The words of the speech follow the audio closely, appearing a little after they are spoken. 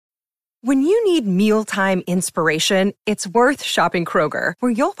When you need mealtime inspiration, it's worth shopping Kroger,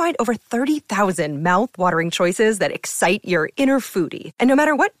 where you'll find over 30,000 mouth-watering choices that excite your inner foodie. And no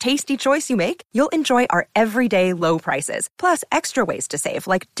matter what tasty choice you make, you'll enjoy our everyday low prices, plus extra ways to save,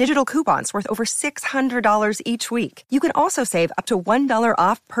 like digital coupons worth over $600 each week. You can also save up to $1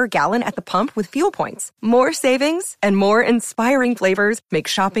 off per gallon at the pump with fuel points. More savings and more inspiring flavors make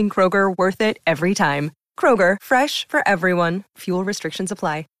shopping Kroger worth it every time. Kroger, fresh for everyone. Fuel restrictions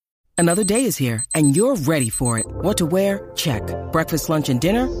apply. Another day is here, and you're ready for it. What to wear? Check. Breakfast, lunch, and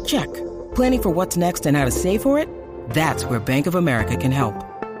dinner? Check. Planning for what's next and how to save for it? That's where Bank of America can help.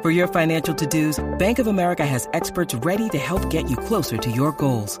 For your financial to-dos, Bank of America has experts ready to help get you closer to your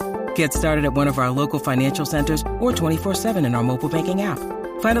goals. Get started at one of our local financial centers or 24/7 in our mobile banking app.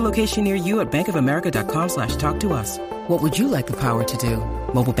 Find a location near you at bankofamerica.com/talktous. What would you like the power to do?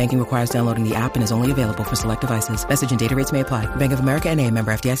 Mobile banking requires downloading the app and is only available for select devices. Message and data rates may apply. Bank of America N.A.,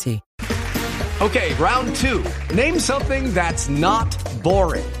 member FDIC. Okay, round two. Name something that's not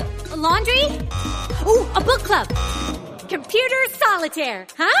boring. A laundry? Ooh, a book club. Computer solitaire,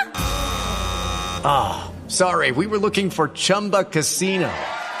 huh? Ah, sorry, we were looking for Chumba Casino.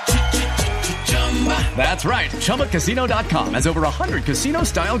 That's right, ChumbaCasino.com has over 100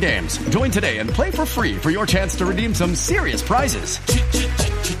 casino-style games. Join today and play for free for your chance to redeem some serious prizes.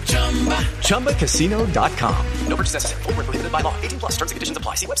 ChumbaCasino.com. No purchase necessary. Void where prohibited by law. 18 plus. Terms and conditions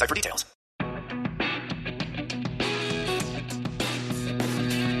apply. See website for details.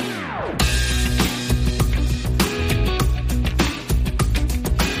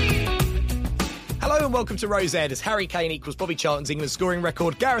 Hello and welcome to Rose Ed. As Harry Kane equals Bobby Charlton's England scoring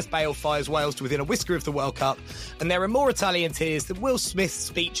record, Gareth Bale fires Wales to within a whisker of the World Cup, and there are more Italian tears than Will Smith's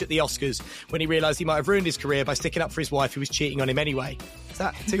speech at the Oscars when he realised he might have ruined his career by sticking up for his wife who was cheating on him anyway. Is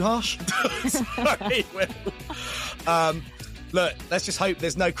that too harsh? Sorry, Will. Look, let's just hope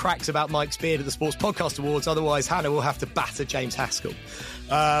there's no cracks about Mike's beard at the Sports Podcast Awards, otherwise Hannah will have to batter James Haskell.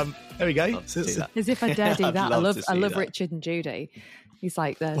 There we go. As if I dare do that. I love Richard and Judy. He's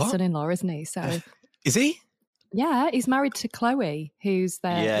like their son-in-law, isn't he? So is he? Yeah, he's married to Chloe, who's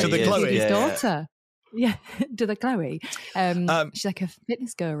Judy's daughter. Yeah, to the Chloe. She's like a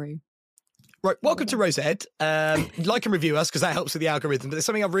fitness guru. Right, welcome to Rose Ed. Like and review us because that helps with the algorithm. But there's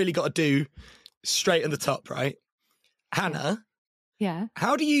something I've really got to do straight on the top, right? Hannah. Yeah.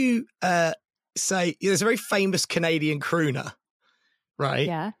 How do you say? There's a very famous Canadian crooner, right?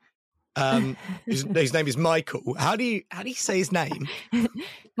 Yeah. His name is Michael. How do you say his name?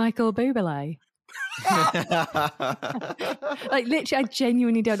 Michael Bublé. Like literally, I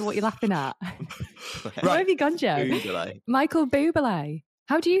genuinely don't know what you're laughing at. Right. Where have you gone, Joe? Bublé. Michael Bublé.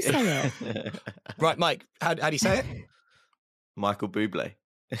 How do you say it? Right, Mike. How do you say it? Michael Bublé.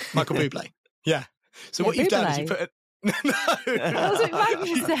 Michael Bublé. Yeah. So Yeah, what you've done is Bublé. you put no. That's what Mike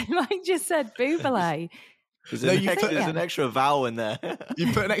just said. Mike just said Bublé. There's there's an extra vowel in there.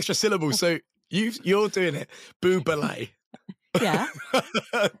 You put an extra syllable, so you're doing it. Bublé. Yeah.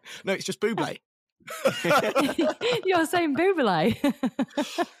 No, it's just Bublé. You're saying Bublé.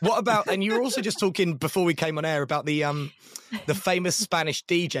 What about? And you were also just talking before we came on air about the famous Spanish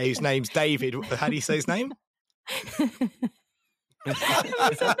DJ whose name's David. How do you say his name? I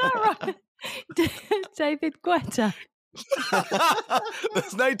said that right. David Guetta.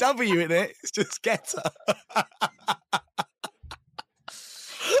 There's no W in it. It's just Guetta.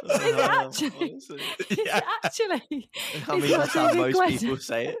 Is it actually? Yeah. Actually, I mean, it's not that's how David most Guetta. people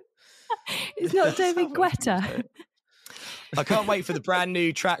say it. It's not David Guetta. I can't wait for the brand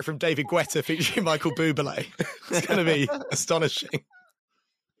new track from David Guetta featuring Michael Bublé. It's going to be astonishing.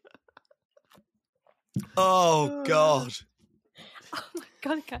 Oh, God. Oh my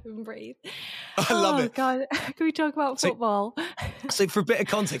God, I can't even breathe. I love it. Oh God, can we talk about football? So for a bit of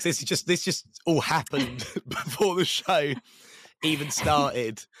context, this just all happened before the show even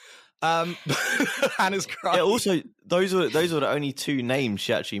started. Hannah's crying. Yeah, also, those were the only two names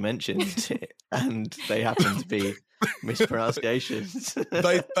she actually mentioned, and they happen to be mispronunciations.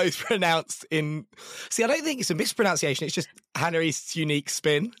 both pronounced in. See, I don't think it's a mispronunciation. It's just Hannah's unique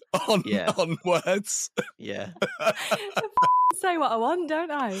spin on words. Yeah. Say what I want, don't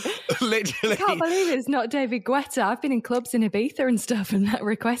I? Literally. I can't believe it's not David Guetta. I've been in clubs in Ibiza and stuff and that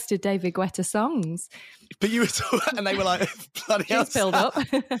requested David Guetta songs. But you were talking, and they were like, bloody hell. She's filled up.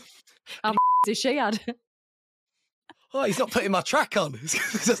 How is she had? Oh, he's not putting my track on. He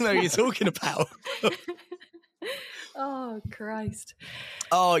doesn't know what you're talking about. Oh, Christ.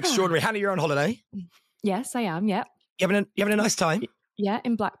 Oh, extraordinary. Hannah, you're on holiday. Yes, I am, yeah. You having a nice time? Yeah,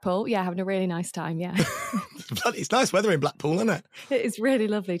 in Blackpool. Yeah, having a really nice time, yeah. It's nice weather in Blackpool, isn't it? It's really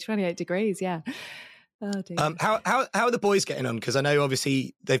lovely, 28 degrees, yeah. Oh dear. How are the boys getting on? Because I know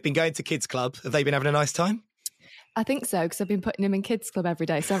obviously they've been going to kids club. Have they been having a nice time? I think so, because I've been putting them in kids club every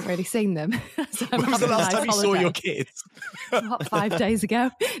day, so I haven't really seen them. So When was the last time you saw your kids? What, 5 days ago?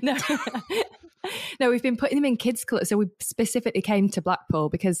 No. No, we've been putting them in kids club. So we specifically came to Blackpool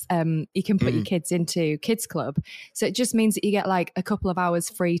because you can put your kids into kids club. So it just means that you get like a couple of hours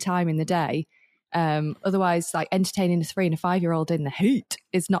free time in the day. Otherwise, like entertaining a 3 and a 5-year-old in the heat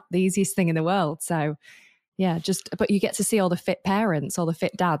is not the easiest thing in the world. So yeah, but you get to see all the fit parents, all the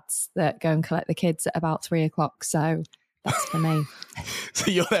fit dads that go and collect the kids at about 3 o'clock. So that's for me.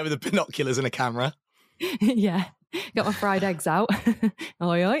 So you're there with the binoculars and a camera. Yeah. Got my fried eggs out.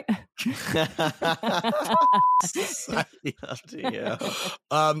 Oi, oi.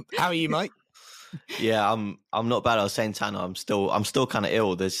 How are you, Mike? Yeah, I'm not bad. I was saying, Tanner, I'm still kind of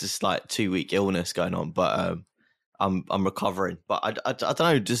ill. There's this like 2-week illness going on, but I'm recovering. But I don't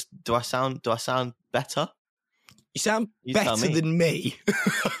know. Do I sound better? You sound better than me.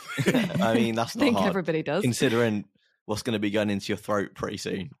 I mean, that's not I think hard, everybody does. considering what's going to be going into your throat pretty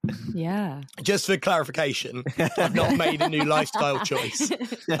soon. Yeah. Just for clarification, I've not made a new lifestyle choice.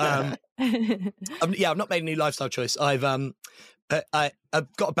 I've not made a new lifestyle choice. I've got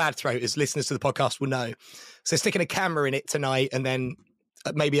a bad throat, as listeners to the podcast will know. So sticking a camera in it tonight, and then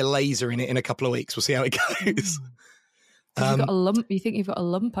maybe a laser in it in a couple of weeks. We'll see how it goes. You've got a lump. You think you've got a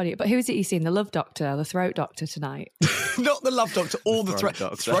lump on it, but who is it you seen? The love doctor, or the throat doctor tonight? Not the love doctor, or the throat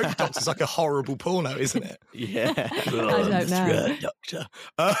doctor. Throat doctor's like a horrible porno, isn't it? Yeah, I don't know. Throat doctor.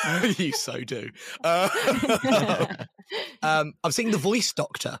 You so do. I've seen The Voice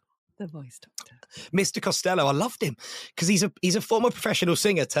Doctor. The voice doctor, Mr. Costello. I loved him because he's a former professional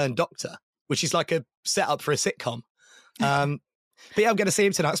singer turned doctor, which is like a setup for a sitcom. But yeah, I'm going to see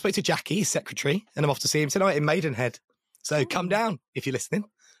him tonight. I spoke to Jackie, his secretary, and I'm off to see him tonight in Maidenhead. So come down if you're listening.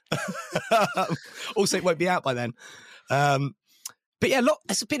 Also, it won't be out by then. But yeah,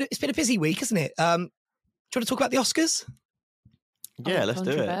 it's been a busy week, hasn't it? Do you want to talk about the Oscars? Yeah, let's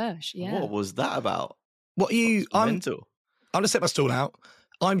do it. Yeah. What was that about? What are you? Mental. I'm going to set my stall out.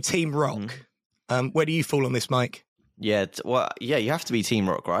 I'm Team Rock. Where do you fall on this, Mike? Yeah, you have to be Team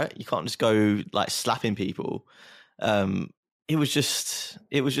Rock, right? You can't just go like slapping people. It was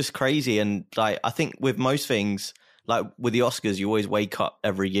just crazy, and like I think with most things, like with the Oscars, you always wake up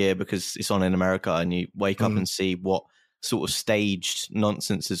every year because it's on in America, and you wake up and see what sort of staged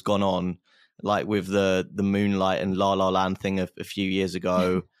nonsense has gone on, like with the Moonlight and La La Land thing a few years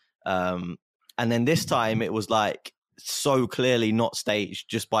ago, and then this time it was like so clearly not staged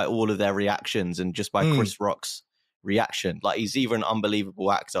just by all of their reactions and just by Chris Rock's reaction. Like he's either an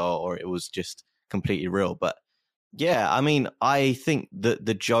unbelievable actor or it was just completely real. But yeah, I mean, I think that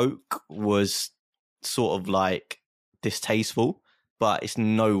the joke was sort of like distasteful, but it's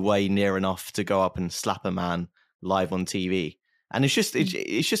no way near enough to go up and slap a man live on TV. And it's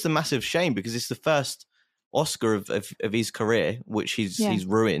just a massive shame because it's the first Oscar of his career, which he's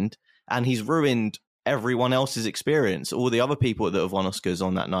ruined, and he's ruined everyone else's experience, all the other people that have won Oscars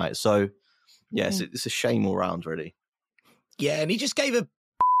on that night. So yeah, it's a shame all round, really. Yeah, and he just gave a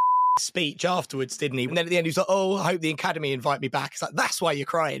speech afterwards, didn't he? And then at the end, he was like, "Oh, I hope the Academy invite me back." It's like, that's why you're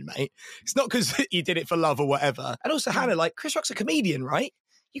crying, mate. It's not because you did it for love or whatever. And also, Hannah, like, Chris Rock's a comedian, right?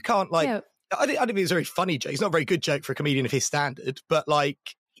 You can't, like, I didn't think it was a very funny joke. It's not a very good joke for a comedian of his standard, but,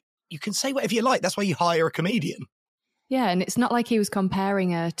 like, you can say whatever you like. That's why you hire a comedian. Yeah, and it's not like he was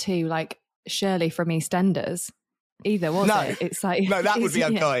comparing her to, like, Shirley from EastEnders either, was it? It's like... No, that would be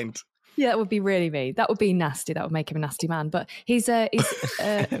unkind. Yeah, that would be really mean. That would be nasty. That would make him a nasty man. But he's one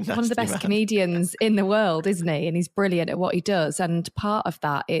of the best comedians in the world, isn't he? And he's brilliant at what he does. And part of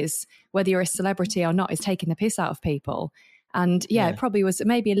that is, whether you're a celebrity or not, is taking the piss out of people. And it probably was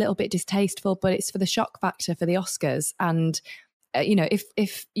maybe a little bit distasteful, but it's for the shock factor for the Oscars. And,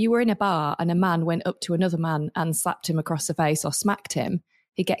 if you were in a bar and a man went up to another man and slapped him across the face or smacked him,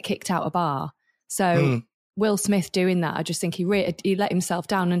 he'd get kicked out of a bar. So... Will Smith doing that, I just think he let himself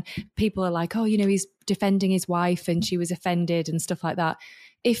down, and people are like, oh, he's defending his wife and she was offended and stuff like that.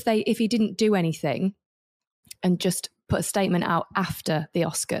 If he didn't do anything and just put a statement out after the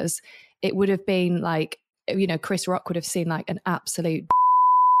Oscars, it would have been like, Chris Rock would have seen like an absolute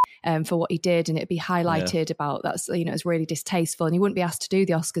for what he did, and it'd be highlighted about that's, it's really distasteful, and he wouldn't be asked to do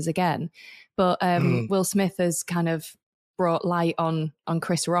the Oscars again. But Will Smith has kind of brought light on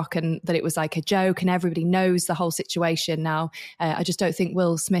Chris Rock, and that it was like a joke, and everybody knows the whole situation now. I just don't think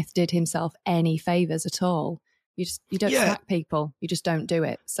Will Smith did himself any favours at all. You don't smack people, you just don't do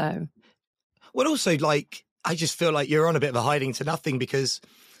it. So, well, also, like, I just feel like you're on a bit of a hiding to nothing, because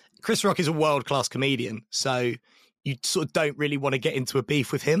Chris Rock is a world-class comedian, so you sort of don't really want to get into a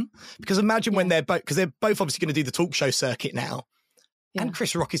beef with him. Because imagine when they're both obviously going to do the talk show circuit now. Yeah. And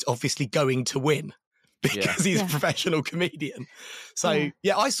Chris Rock is obviously going to win because he's a professional comedian. So,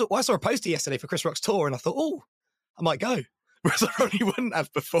 I saw a poster yesterday for Chris Rock's tour and I thought, oh, I might go. Whereas I probably wouldn't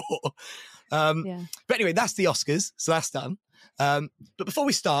have before. But anyway, that's the Oscars. So that's done. But before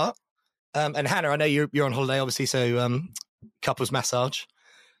we start, and Hannah, I know you're on holiday, obviously, so couples massage.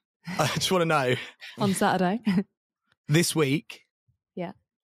 I just want to know. On Saturday. This week. Yeah.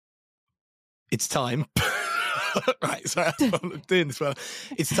 It's time. Right, so I'm doing this well.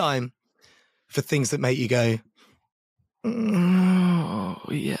 It's time for things that make you go, oh,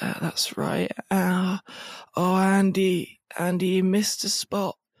 yeah, that's right. Oh, Andy, you missed a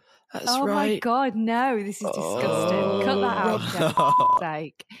spot. That's right. Oh, my God, no, this is disgusting. Cut that out, for God's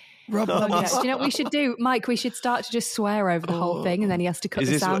sake. Do you know what we should do? Mike, we should start to just swear over the whole thing and then he has to cut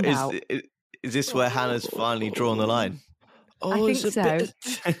the sound out. Is this where Hannah's finally drawn the line? I think so.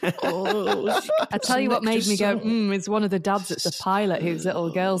 I tell you what made me go, it's one of the dads that's a pilot whose little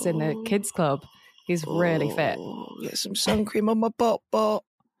girl's in the kids club. He's really fit. Get some sun cream on my bot. So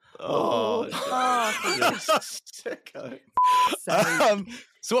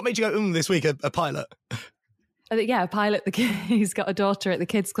what made you go, this week, a pilot? I think, a pilot. He's got a daughter at the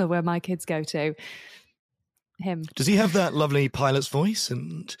kids club where my kids go to. Him. Does he have that lovely pilot's voice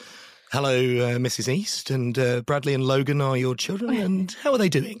and... Hello, Mrs. East, and Bradley and Logan are your children, and how are they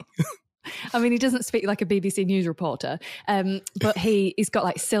doing? I mean, he doesn't speak like a BBC News reporter, but he's got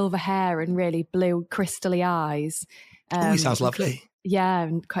like silver hair and really blue crystally eyes. He sounds lovely. Yeah,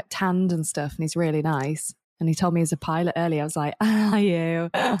 and quite tanned and stuff, and he's really nice. And he told me he's a pilot earlier. I was like, are you?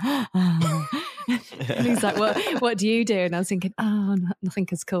 And he's like, what do you do? And I was thinking, nothing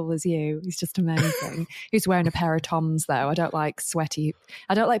as cool as you. He's just amazing. He's wearing a pair of Toms, though. I don't like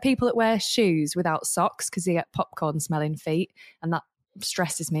people that wear shoes without socks because you get popcorn smelling feet, and that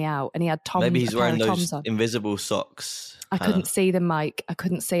stresses me out. And he had Toms. Maybe he's wearing those on. invisible socks. I couldn't see them, Mike. I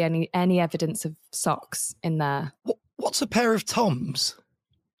couldn't see any evidence of socks in there. What's a pair of Toms?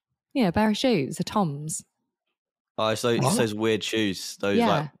 Yeah, a pair of shoes, a Toms. Oh, so it's those weird shoes. Those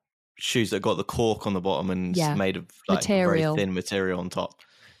like shoes that got the cork on the bottom and made of like very thin material on top.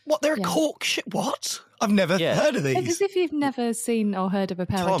 What? They're a cork shit? What? I've never heard of these. It's as if you've never seen or heard of a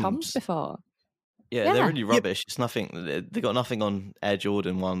pair of Toms before. Yeah, they're really rubbish. It's nothing. They got nothing on Air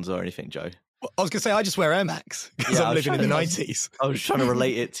Jordan ones or anything, Joe. Well, I was going to say, I just wear Air Max because I'm living in the 90s. I was trying to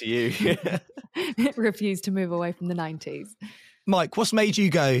relate it to you. Refused to move away from the 90s. Mike, what's made you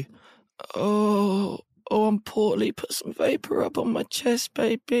go, I'm poorly. Put some vapor up on my chest,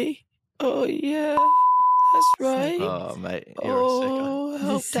 baby. Oh, yeah. That's right. Oh, mate. You're a sicko.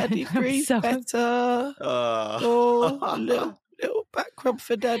 Help Daddy breathe better. Little back rub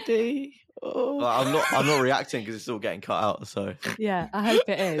for Daddy. Oh. I'm not reacting because it's all getting cut out. So yeah, I hope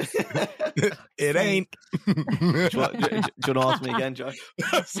it is. It ain't. Do you want to ask me again, Joe?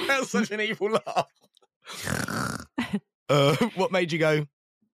 That sounds such an evil laugh. What made you go?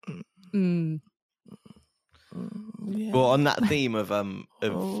 Well, on that theme of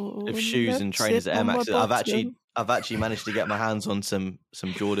shoes and trainers at Air Max, I've actually managed to get my hands on some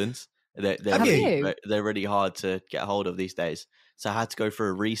Jordans. They're really hard to get hold of these days. So I had to go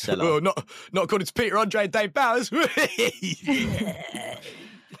for a reseller. Well, not according to Peter Andre and Dave Bowers.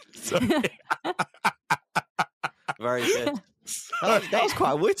 Sorry. Very good. That was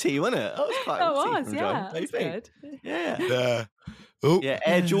quite witty, wasn't it? That was quite witty from Joe. That was good. Yeah. Yeah,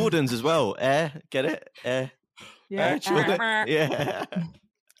 Air Jordans as well. Air, get it? Air. Yeah. Air Jordan. Yeah.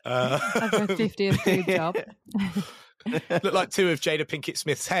 I've got 50th food job. Look like two of Jada Pinkett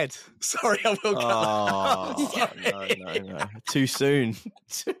Smith's head. Sorry, I will cut that. No. Too soon.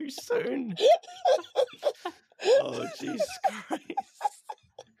 Too soon. Oh, Jesus Christ.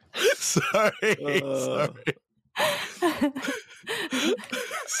 Sorry.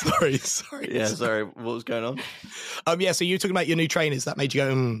 Yeah, sorry. What was going on? So you were talking about your new trainers that made you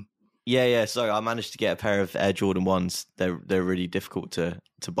go, Yeah. So I managed to get a pair of Air Jordan 1s. They're really difficult to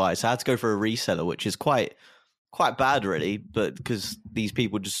buy. So I had to go for a reseller, which is quite bad, really, but because these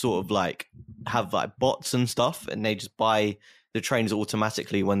people just sort of like have like bots and stuff, and they just buy the trainers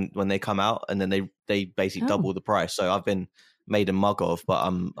automatically when they come out, and then they basically double the price. So I've been made a mug of, but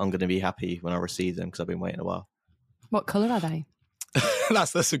I'm going to be happy when I receive them because I've been waiting a while. What colour are they?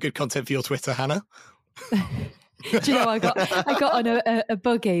 That's some good content for your Twitter, Hannah. Do you know, I got on a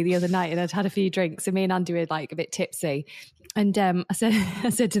buggy the other night and I'd had a few drinks, and me and Andy were like a bit tipsy. And I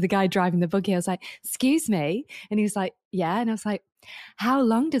said to the guy driving the buggy, I was like, "Excuse me," and he was like, "Yeah," and I was like, "How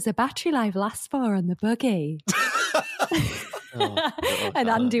long does the battery life last for on the buggy?" And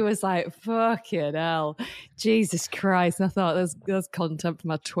Andy was like, fucking hell, Jesus Christ. And I thought, there's content for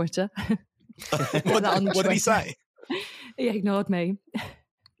my Twitter. What did he say? He ignored me.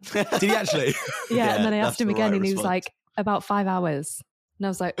 Did he actually? Yeah, and then I asked him again, and he was response. like, about 5 I was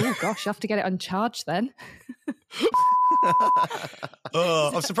like, oh gosh, you have to get it on charge then.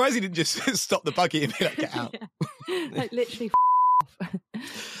 Oh, I'm surprised he didn't just stop the buggy and be like, get out. Like literally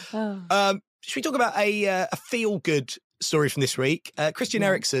off. Should we talk about a feel-good story from this week? Christian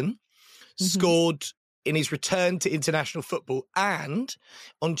Eriksen scored in his return to international football, and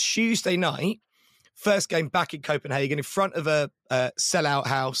on Tuesday night, first game back in Copenhagen in front of a sellout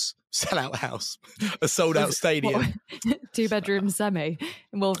house, a sold-out stadium. 2-bedroom semi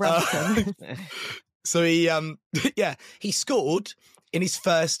in Wolverhampton. So he scored in his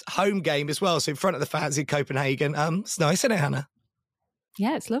first home game as well. So in front of the fans in Copenhagen. It's nice, isn't it, Hannah?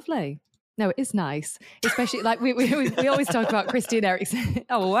 Yeah, it's lovely. No, it is nice, especially like we always talk about Christian Eriksen.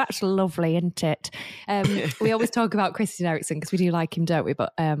 Oh, well, that's lovely, isn't it? We always talk about Christian Eriksen because we do like him, don't we?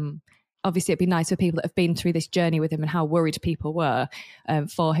 But obviously, it'd be nice for people that have been through this journey with him and how worried people were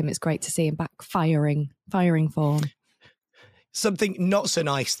for him. It's great to see him back firing form. Something not so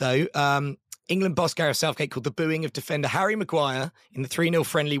nice though. England boss Gareth Southgate called the booing of defender Harry Maguire in the 3-0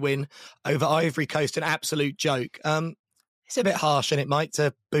 friendly win over Ivory Coast an absolute joke. It's a bit harsh, isn't it, Mike,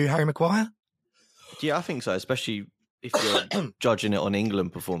 to boo Harry Maguire? Yeah, I think so, especially if you're judging it on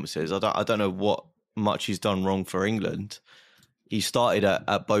England performances. I don't know what much he's done wrong for England. He started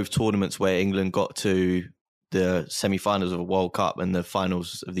at both tournaments where England got to the semi-finals of a World Cup and the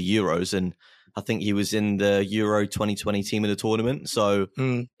finals of the Euros, and I think he was in the Euro 2020 team of the tournament. So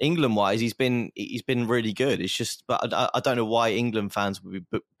England-wise, he's been really good. It's just, but I don't know why England fans would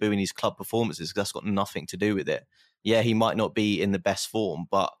be booing his club performances, because that's got nothing to do with it. Yeah, he might not be in the best form,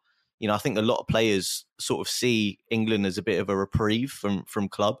 but I think a lot of players sort of see England as a bit of a reprieve from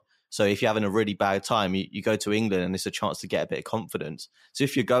club. So if you're having a really bad time, you go to England and it's a chance to get a bit of confidence. So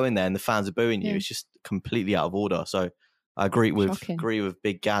if you're going there and the fans are booing you, it's just completely out of order. So I agree with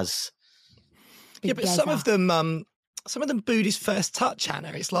Big Gaz. But some of them booed his first touch,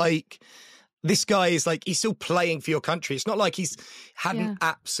 Hannah. It's like, this guy is like, he's still playing for your country. It's not like he's had an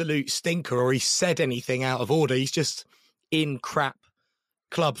absolute stinker or he said anything out of order. He's just in crap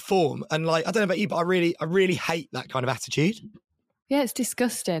club form. And like, I don't know about you, but I really hate that kind of attitude. Yeah, it's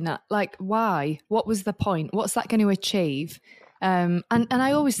disgusting. Like, why? What was the point? What's that going to achieve? And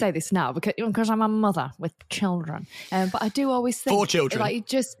I always say this now because I'm a mother with children. But I do always think 4 children. Like, it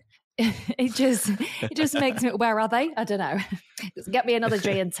just makes me. Where are they? I don't know. Get me another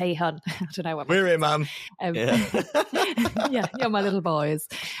G&T, hun. I don't know what. We're here, Mum. Yeah, you're my little boys.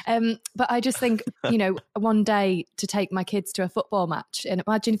 But I just think, one day to take my kids to a football match, and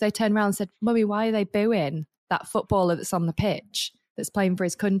imagine if they turned around and said, "Mummy, why are they booing that footballer that's on the pitch that's playing for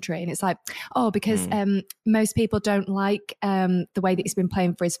his country?" And it's like, because most people don't like the way that he's been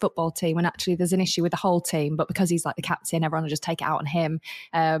playing for his football team, when actually there's an issue with the whole team, but because he's like the captain, everyone will just take it out on him.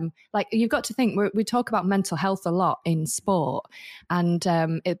 Like, you've got to think, we talk about mental health a lot in sport, and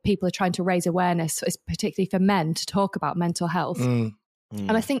people are trying to raise awareness, particularly for men, to talk about mental health.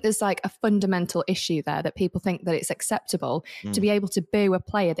 And I think there's like a fundamental issue there, that people think that it's acceptable to be able to boo a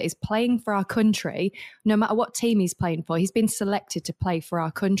player that is playing for our country, no matter what team he's playing for. He's been selected to play for our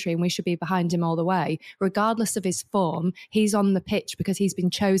country and we should be behind him all the way. Regardless of his form, he's on the pitch because he's been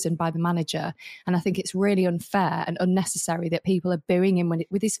chosen by the manager. And I think it's really unfair and unnecessary that people are booing him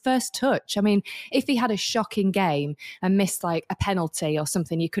with his first touch. I mean, if he had a shocking game and missed like a penalty or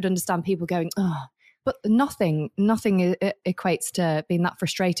something, you could understand people going, oh. But nothing equates to being that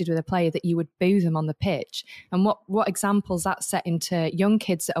frustrated with a player that you would boo them on the pitch. And what examples that set into young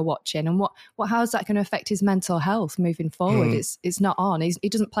kids that are watching, and how is that going to affect his mental health moving forward? It's not on. He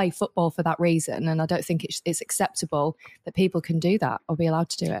doesn't play football for that reason, and I don't think it's acceptable that people can do that or be allowed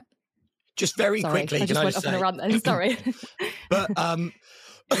to do it. Just very quickly, I just went off on a rant then. Sorry, but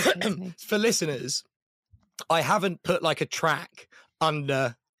for listeners, I haven't put like a track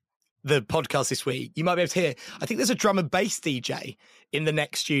under the podcast this week. You might be able to hear, I think there's a drum and bass DJ in the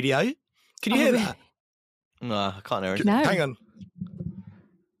next studio. Can you hear that? No, I can't hear it. No. Hang on.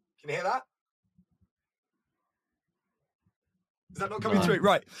 Can you hear that? Is that not coming through?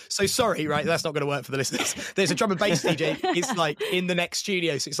 Right. So sorry, right? That's not going to work for the listeners. There's a drum and bass DJ. It's like in the next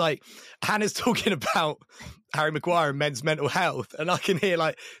studio. So it's like Hannah's talking about Harry Maguire and men's mental health. And I can hear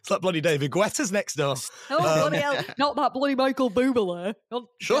like, it's like bloody David Guetta's next door. Oh, bloody hell. Not that bloody Michael Bublé.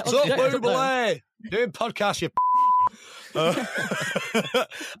 Shut up, Bublé. Doing podcasts, you but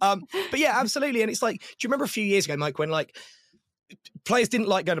yeah, absolutely. And it's like, do you remember a few years ago, Mike, when like players didn't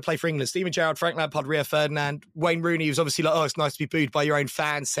like going to play for England. Steven Gerrard, Frank Lampard, Rio Ferdinand, Wayne Rooney was obviously like, oh, it's nice to be booed by your own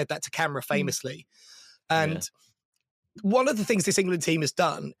fans, said that to camera famously. And one of the things this England team has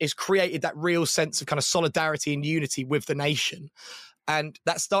done is created that real sense of kind of solidarity and unity with the nation. And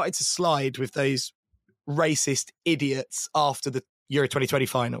that started to slide with those racist idiots after the Euro 2020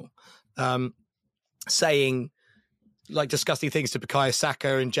 final, saying like disgusting things to Bukayo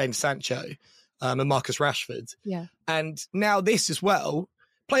Saka and Jadon Sancho and Marcus Rashford. Yeah. And now this as well,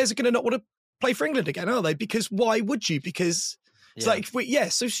 players are going to not want to play for England again, are they? Because why would you? Because it's like,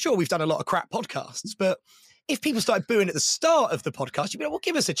 so sure, we've done a lot of crap podcasts, but if people started booing at the start of the podcast, you'd be like, well,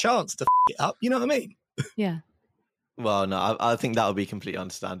 give us a chance to it up. You know what I mean? Yeah. Well, no, I think that would be completely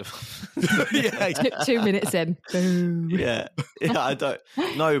understandable. 2 minutes in. Boom. Yeah, I don't.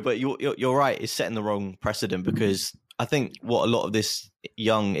 No, but you're right. It's setting the wrong precedent because I think what a lot of this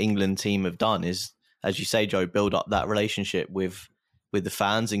young England team have done is, as you say, Joe, build up that relationship with the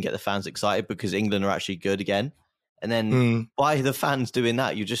fans and get the fans excited because England are actually good again. And then by the fans doing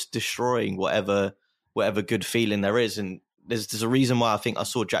that, you're just destroying whatever good feeling there is. And there's a reason why I think I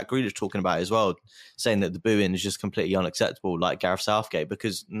saw Jack Grealish talking about it as well, saying that the booing is just completely unacceptable, like Gareth Southgate,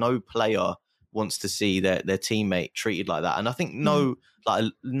 because no player wants to see their teammate treated like that. And I think like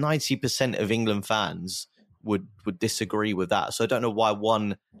 90% of England fans would disagree with that. So I don't know why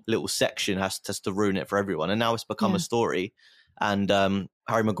one little section has to ruin it for everyone. And now it's become a story. And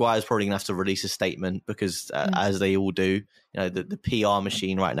Harry Maguire is probably going to have to release a statement because, as they all do, the PR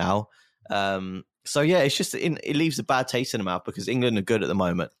machine right now. So yeah, it's just it leaves a bad taste in the mouth because England are good at the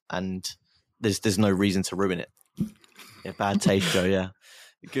moment, and there's no reason to ruin it. Yeah, bad taste, Joe. Yeah,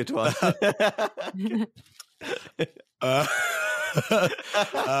 good one. Good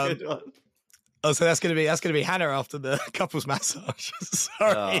one. Oh, so that's gonna be Hannah after the couples massage.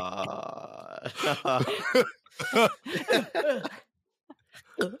 Sorry.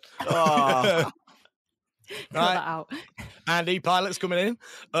 Cut that out. Andy, pilot's coming in.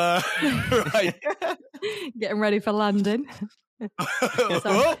 Right. Getting ready for landing.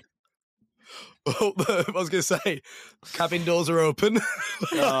 I was going to say, cabin doors are open.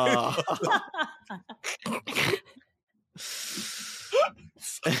 Sorry.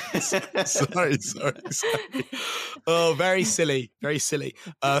 Oh, very silly. Very silly.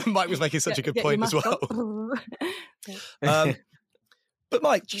 Mike was making such a good point as well. But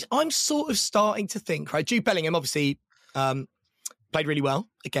Mike, geez, I'm sort of starting to think, right? Jude Bellingham obviously played really well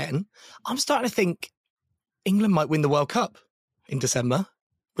again. I'm starting to think England might win the World Cup in December.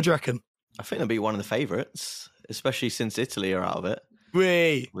 What do you reckon? I think they'll be one of the favourites, especially since Italy are out of it.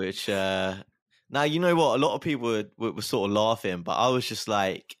 Which, now, you know what? A lot of people were sort of laughing, but I was just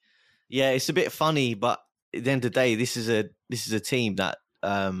like, yeah, it's a bit funny, but at the end of the day, this is a team that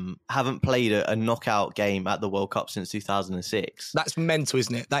haven't played a knockout game at the World Cup since 2006. That's mental,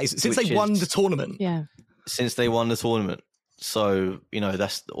 isn't it? That is since they won the tournament. Yeah. Since they won the tournament. So,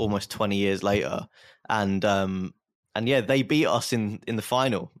 that's almost 20 years later. And yeah, they beat us in the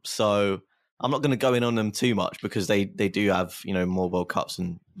final. So I'm not going to go in on them too much because they do have, more World Cups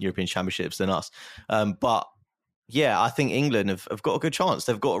and European Championships than us. But yeah, I think England have got a good chance.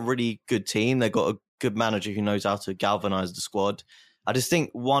 They've got a really good team. They've got a good manager who knows how to galvanise the squad. I just think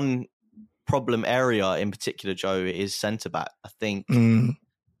one problem area in particular, Joe, is centre-back. I think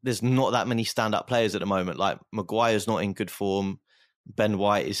there's not that many stand-up players at the moment. Like Maguire's not in good form. Ben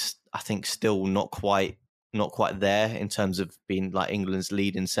White is, I think, still not quite there in terms of being like England's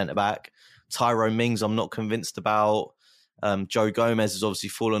leading centre-back. Tyrone Mings, I'm not convinced about. Joe Gomez has obviously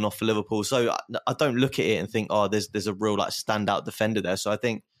fallen off for Liverpool. So I don't look at it and think, there's a real like standout defender there. So I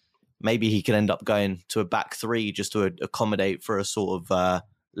think maybe he could end up going to a back three just to accommodate for a sort of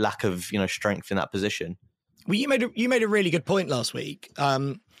lack of strength in that position. Well, you made a really good point last week.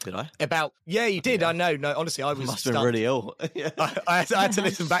 Did I? Yeah, you did. Yeah. I know. No, honestly, I was must have been really ill. Yeah. I had to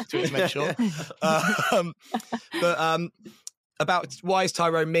listen back to it to make sure. But about why is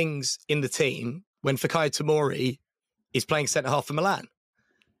Tyrone Mings in the team when Fikayo Tomori is playing centre half for Milan,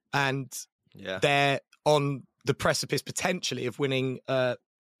 and they're on the precipice potentially of winning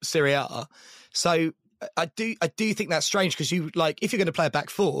Serie A. So I do think that's strange because if you're going to play a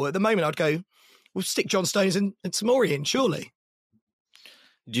back four at the moment, I'd go, we'll stick John Stones and Tomori in, surely.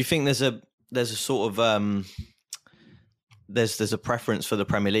 Do you think there's a sort of there's a preference for the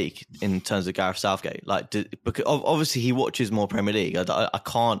Premier League in terms of Gareth Southgate? Because obviously he watches more Premier League. I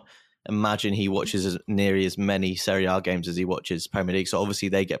can't imagine he watches as nearly as many Serie A games as he watches Premier League. So obviously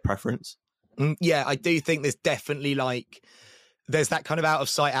they get preference. Yeah, I do think there's definitely there's that kind of out of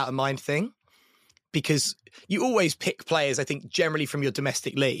sight, out of mind thing. Because you always pick players, I think, generally from your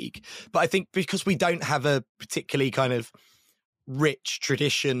domestic league. But I think because we don't have a particularly kind of rich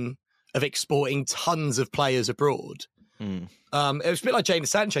tradition of exporting tons of players abroad. It was a bit like Jadon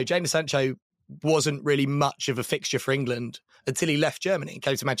Sancho. Jadon Sancho wasn't really much of a fixture for England until he left Germany and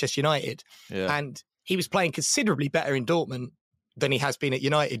came to Manchester United. Yeah. And he was playing considerably better in Dortmund than he has been at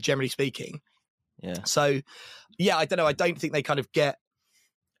United, generally speaking. Yeah. So, yeah, I don't know. I don't think they kind of get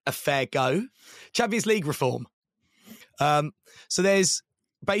a fair go. Champions League reform. So there's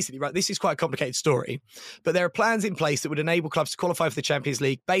basically, right, this is quite a complicated story, but there are plans in place that would enable clubs to qualify for the Champions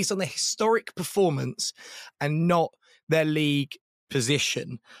League based on their historic performance and not their league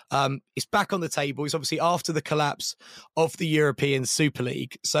position. It's back on the table. It's obviously after the collapse of the European Super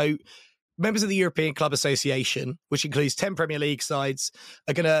League. So members of the European Club Association, which includes 10 Premier League sides,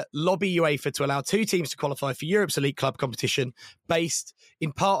 are going to lobby UEFA to allow 2 teams to qualify for Europe's elite club competition based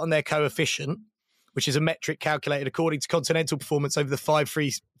in part on their coefficient, which is a metric calculated according to continental performance over the 5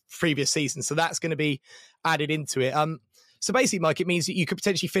 previous seasons. So that's going to be added into it. So basically, Mike, it means that you could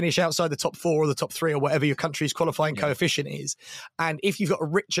potentially finish outside the top 4 or the top 3 or whatever your country's qualifying coefficient is. And if you've got a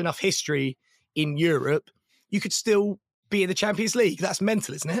rich enough history in Europe, you could still be in the Champions League. That's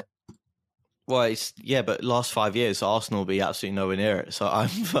mental, isn't it? Well, but last 5 years, Arsenal will be absolutely nowhere near it. So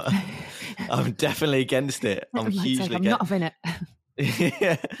I'm definitely against it. I'm hugely I'm not having it.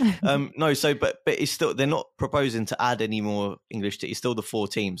 Yeah. But it's still, they're not proposing to add any more English. It's still the 4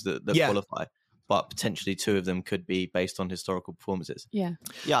 teams that qualify, but potentially 2 of them could be based on historical performances. Yeah.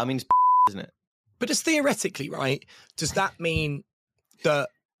 Yeah, I mean, it's isn't it? But just theoretically, right, does that mean that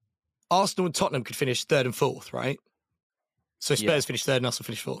Arsenal and Tottenham could finish 3rd and 4th, right? So Spurs finish 3rd and Arsenal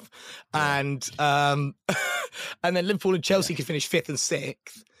finish 4th. Yeah. And then Liverpool and Chelsea could finish 5th and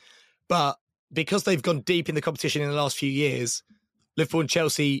 6th. But because they've gone deep in the competition in the last few years, Liverpool and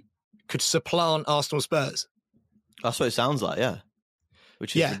Chelsea could supplant Arsenal and Spurs. That's what it sounds like, yeah.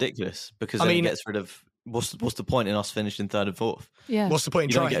 Which is ridiculous because it gets rid of what's the point in us finishing 3rd and 4th? Yeah. What's the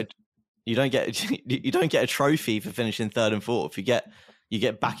point in trying? You don't get a trophy for finishing 3rd and 4th. You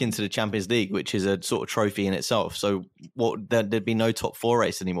get back into the Champions League, which is a sort of trophy in itself. So there'd be no top 4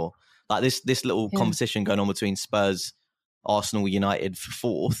 race anymore. Like this little competition going on between Spurs, Arsenal, United for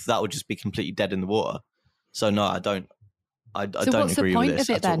 4th, that would just be completely dead in the water. So no, I don't agree with this. So what's the point of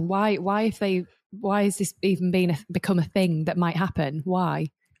it then? Why is this even become a thing that might happen? Why?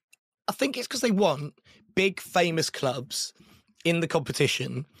 I think it's because they want big famous clubs in the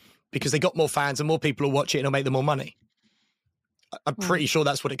competition because they got more fans and more people will watch it and it'll make them more money. I'm pretty sure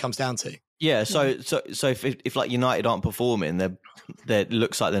that's what it comes down to. Yeah, so if like United aren't performing, they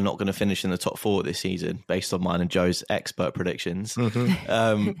looks like they're not going to finish in the top 4 this season, based on mine and Joe's expert predictions.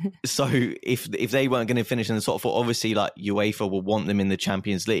 Mm-hmm. So if they weren't going to finish in the top 4, obviously like UEFA will want them in the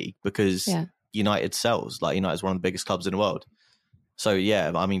Champions League because United sells. Like United's one of the biggest clubs in the world. So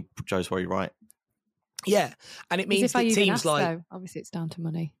yeah, I mean Joe's very right. Yeah, and it means that teams like though, obviously it's down to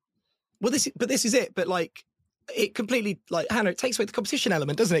money. Well, this is it. But like, it completely, like, Hannah, it takes away the competition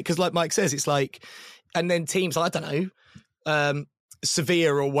element, doesn't it? Because like Mike says, it's like, and then teams, I don't know,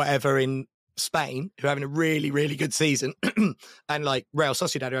 Sevilla or whatever in Spain, who are having a really, really good season, and like Real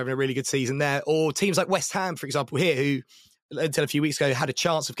Sociedad who are having a really good season there, or teams like West Ham, for example, here, who until a few weeks ago had a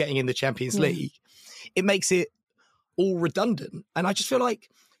chance of getting in the Champions League. It makes it all redundant. And I just feel like,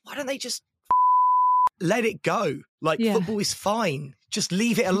 why don't they just let it go? Like, football is fine. Just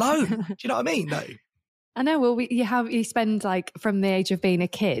leave it alone. Do you know what I mean, though? I know. Well, you spend like from the age of being a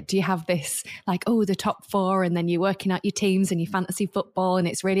kid, you have this like, oh, the top 4, and then you're working out your teams and your fantasy football, and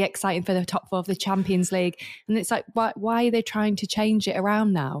it's really exciting for the top 4 of the Champions League. And it's like, why are they trying to change it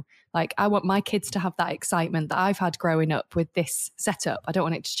around now? Like, I want my kids to have that excitement that I've had growing up with this setup. I don't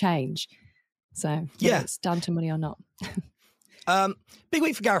want it to change. So whether it's down to money or not. Big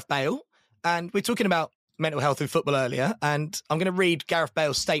week for Gareth Bale, and we're talking about mental health in football earlier, and I'm going to read Gareth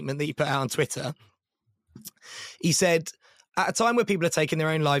Bale's statement that he put out on Twitter. He said, at a time where people are taking their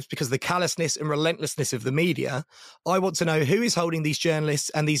own lives because of the callousness and relentlessness of the media, I want to know who is holding these journalists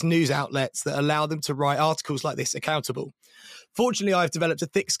and these news outlets that allow them to write articles like this accountable. Fortunately, I've developed a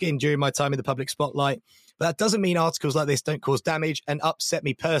thick skin during my time in the public spotlight, but that doesn't mean articles like this don't cause damage and upset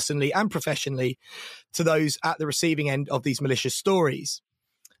me personally and professionally to those at the receiving end of these malicious stories.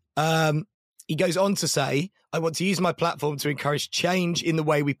 He goes on to say, I want to use my platform to encourage change in the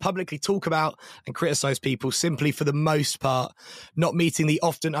way we publicly talk about and criticise people simply for the most part, not meeting the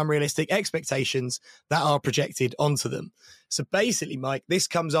often unrealistic expectations that are projected onto them. So basically, Mike, this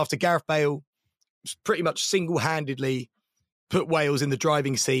comes after Gareth Bale pretty much single-handedly put Wales in the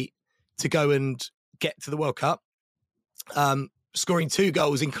driving seat to go and get to the World Cup, scoring 2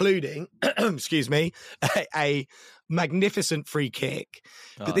 goals, including, a magnificent free kick.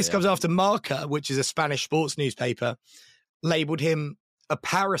 But this comes after Marca, which is a Spanish sports newspaper, labelled him a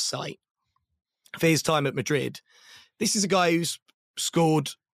parasite for his time at Madrid. This is a guy who's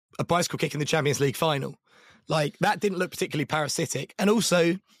scored a bicycle kick in the Champions League final. Like, that didn't look particularly parasitic. And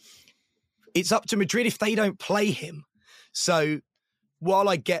also, it's up to Madrid if they don't play him. So while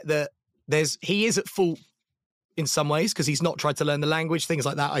I get that he is at fault in some ways because he's not tried to learn the language, things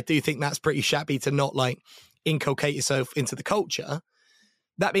like that, I do think that's pretty shabby to not like inculcate yourself into the culture.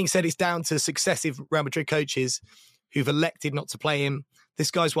 That being said, it's down to successive Real Madrid coaches who've elected not to play him.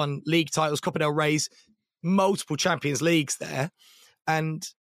 This guy's won league titles, Copa del Rey's, multiple Champions Leagues there. And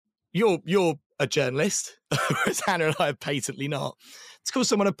you're a journalist, whereas Hannah and I are patently not. To call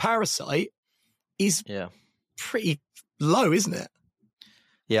someone a parasite is pretty low, isn't it?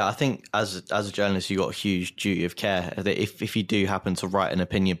 Yeah, I think as a journalist, you've got a huge duty of care. That if you do happen to write an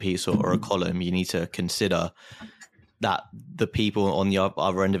opinion piece or a column, you need to consider that the people on the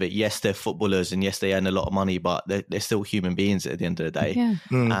other end of it, yes, they're footballers and yes, they earn a lot of money, but they're still human beings at the end of the day. Yeah.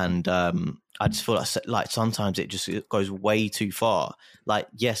 And I just feel like sometimes it goes way too far. Like,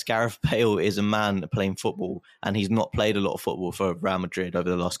 yes, Gareth Bale is a man playing football and he's not played a lot of football for Real Madrid over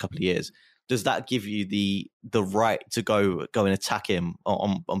the last couple of years. Does that give you the right to go and attack him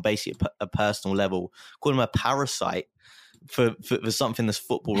on basically a personal level, call him a parasite for something that's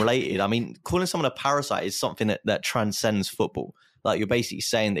football related? I mean, calling someone a parasite is something that transcends football. Like, you're basically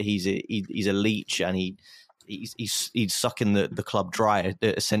saying that he's a leech and he's sucking the club dry,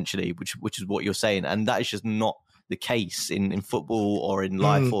 essentially, which is what you're saying, and that is just not the case in football or in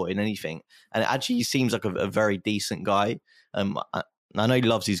life or in anything. And actually, he seems like a very decent guy. I know he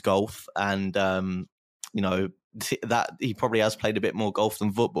loves his golf, and that he probably has played a bit more golf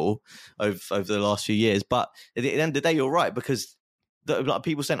than football over the last few years. But at the end of the day, you're right, because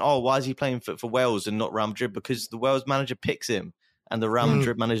people saying, "Oh, why is he playing for Wales and not Real Madrid?" Because the Wales manager picks him, and the Real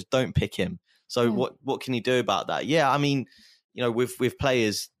Madrid managers don't pick him. So what can he do about that? Yeah, I mean, with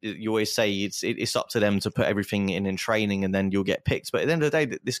players, you always say it's up to them to put everything in training, and then you'll get picked. But at the end of the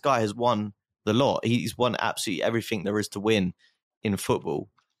day, this guy has won the lot. He's won absolutely everything there is to win in football.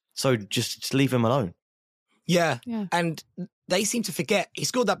 So just leave him alone. Yeah. And they seem to forget he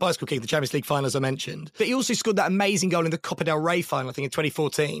scored that bicycle kick in the Champions League final, as I mentioned, but he also scored that amazing goal in the Copa del Rey final, I think in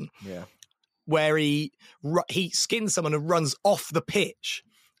 2014, where he skins someone and runs off the pitch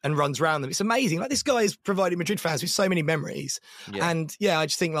and runs around them. It's amazing. Like, this guy has provided Madrid fans with so many memories. Yeah. And I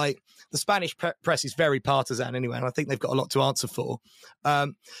just think like the Spanish press is very partisan anyway, and I think they've got a lot to answer for.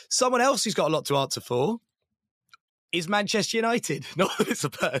 Someone else who's got a lot to answer for is Manchester United. Not that it's a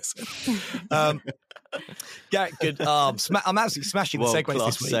person. Good. I'm absolutely smashing the segues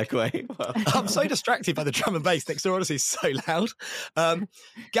this week. Segue. Wow. I'm so distracted by the drum and bass next door. Honestly, it's so loud.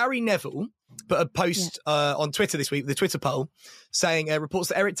 Gary Neville put a post on Twitter this week, the Twitter poll, saying reports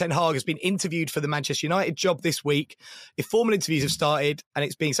that Erik ten Hag has been interviewed for the Manchester United job this week. If formal interviews have started and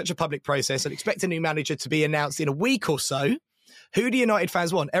it's being such a public process, I'd expect a new manager to be announced in a week or so. Who do United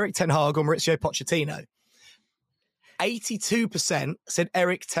fans want, Erik ten Hag or Mauricio Pochettino? 82% said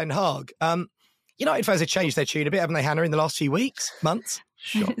Erik ten Hag. United fans have changed their tune a bit, haven't they, Hannah, in the last few weeks, months?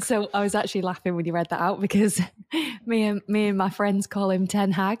 So I was actually laughing when you read that out, because me and my friends call him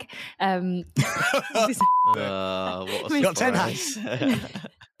Ten Hag. What got Ten Hag?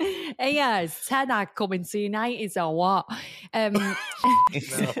 Yeah, is Ten Hag coming to United or what?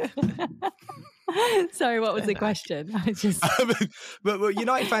 Sorry, what was the question? But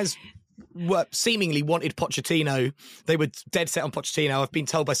United fans seemingly wanted Pochettino. They were dead set on Pochettino. I've been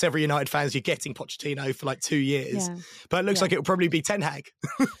told by several United fans you're getting Pochettino for like 2 years. Yeah. But it looks like it will probably be Ten Hag.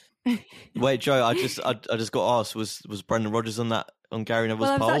 Wait, Joe, I just got asked, was Brendan Rodgers on Gary Neville's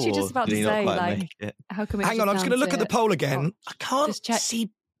poll? Well, I was actually just about to say, like, how come hang on, I'm just going to look at the poll again. I can't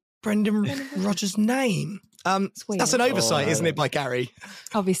see Brendan Rodgers' name. That's an oversight, isn't it, by Gary?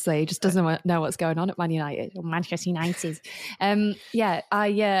 Obviously, he just doesn't know what's going on at Man United or Manchester United. I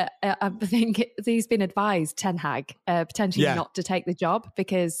think he's been advised, Ten Hag, potentially not to take the job,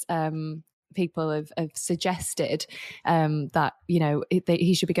 because people have suggested that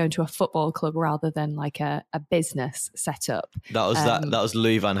he should be going to a football club rather than like a business setup. That was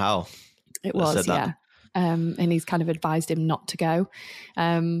Louis van Gaal. It was, yeah. And he's kind of advised him not to go.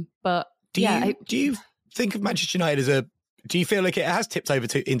 But do you think of Manchester United do you feel like it has tipped over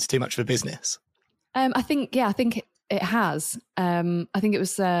into too much of a business? I think it has. I think it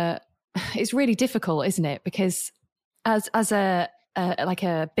was, it's really difficult, isn't it? Because as a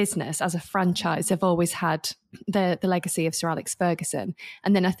business, as a franchise, they've always had the legacy of Sir Alex Ferguson.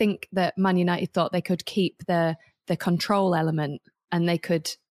 And then I think that Man United thought they could keep the control element, and they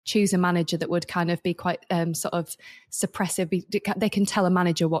could choose a manager that would kind of be quite sort of suppressive. They can tell a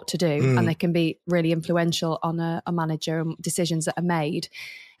manager what to do, and they can be really influential on a manager and decisions that are made.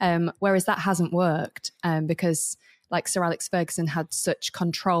 Whereas that hasn't worked because like Sir Alex Ferguson had such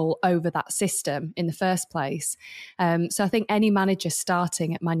control over that system in the first place. So I think any manager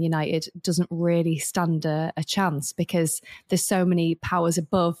starting at Man United doesn't really stand a chance because there's so many powers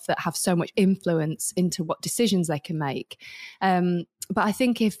above that have so much influence into what decisions they can make. But I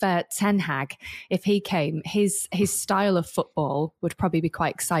think if Ten Hag, if he came, his style of football would probably be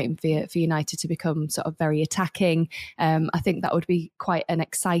quite exciting for United to become sort of very attacking. I think that would be quite an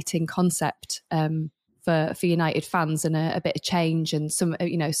exciting concept for United fans, and a bit of change and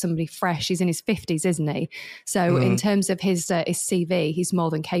somebody fresh. He's in his 50s, isn't he? So in terms of his CV, he's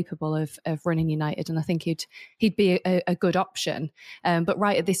more than capable of running United, and I think he'd be a good option. But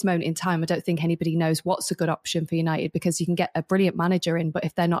right at this moment in time, I don't think anybody knows what's a good option for United, because you can get a brilliant manager in, but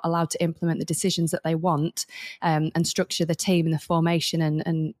if they're not allowed to implement the decisions that they want and structure the team and the formation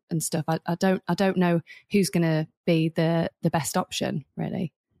and stuff, I don't know who's going to be the best option,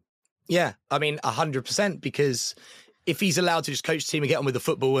 really. Yeah, I mean, 100%, because if he's allowed to just coach the team and get on with the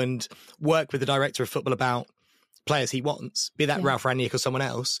football and work with the director of football about players he wants, be that Ralph Rangnick or someone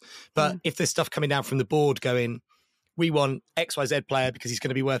else. But if there's stuff coming down from the board going, we want XYZ player because he's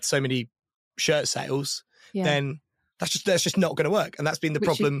going to be worth so many shirt sales, then that's just not going to work. And that's been the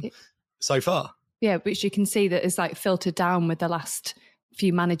problem so far. Yeah, which you can see that is like filtered down with the last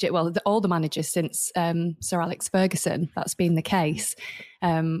few managers, all the managers since Sir Alex Ferguson, that's been the case,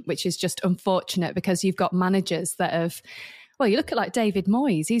 which is just unfortunate because you've got managers that have, you look at like David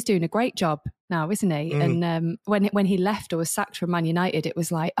Moyes, he's doing a great job now, isn't he? And when he left or was sacked from Man United, it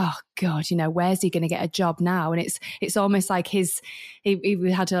was like, oh God, where's he going to get a job now? And it's almost like he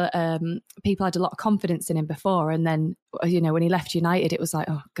had people had a lot of confidence in him before, and then when he left United, it was like,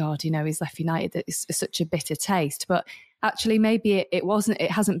 oh God, he's left United. It's such a bitter taste. But actually, maybe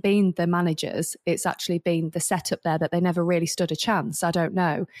it hasn't been the managers. It's actually been the setup there that they never really stood a chance. I don't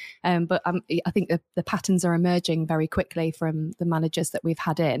know. But I think the patterns are emerging very quickly from the managers that we've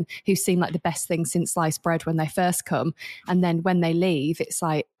had in, who seem like the best thing since sliced bread when they first come. And then when they leave, it's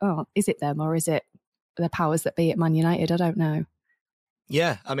like, oh, is it them or is it the powers that be at Man United? I don't know.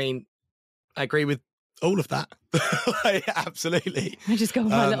 Yeah, I mean, I agree with all of that. Absolutely. I just go on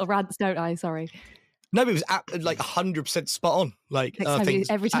my little rants, don't I? Sorry. No, but it was like 100% spot on. Like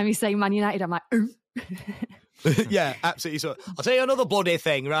every time you say Man United, I'm like, ooh. Yeah, absolutely. So I'll tell you another bloody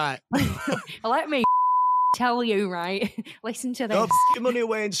thing, right? Let me tell you, right? Listen to this. Go put your money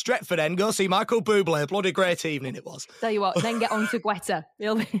away in Stretford then. Go see Michael Bublé. Bloody great evening it was. Tell you what, then get on to Guetta.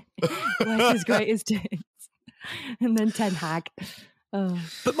 Guetta's greatest hits. And then Ten Hag. Oh.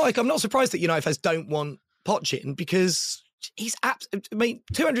 But Mike, I'm not surprised that United fans don't want Poch in, because he's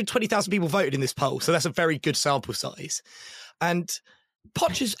 220,000 people voted in this poll, so that's a very good sample size. And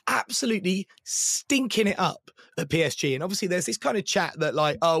Poch is absolutely stinking it up at PSG. And obviously there's this kind of chat that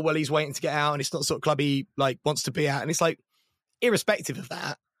like, oh, well, he's waiting to get out and it's not the sort of club he like wants to be at. And it's like, irrespective of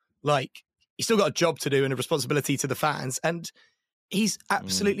that, like he's still got a job to do and a responsibility to the fans. And he's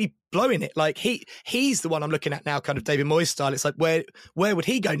absolutely blowing it. Like he's the one I'm looking at now, kind of David Moyes style. It's like, where would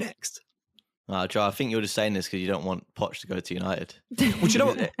he go next? Joe, I think you're just saying this because you don't want Poch to go to United. Well, you know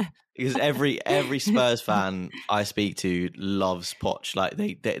what? Because every Spurs fan I speak to loves Poch. Like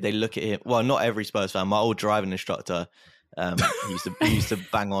they look at him. Well, not every Spurs fan. My old driving instructor he used to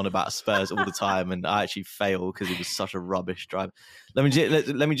bang on about Spurs all the time, and I actually failed because he was such a rubbish driver. Let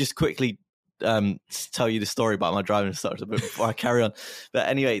me just quickly tell you the story about my driving instructor before I carry on. But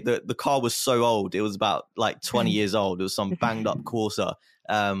anyway, the car was so old. It was about like 20 years old. It was some banged up Corsa.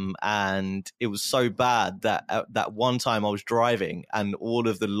 And it was so bad that that one time I was driving and all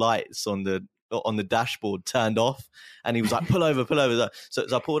of the lights on the dashboard turned off, and he was like, pull over. So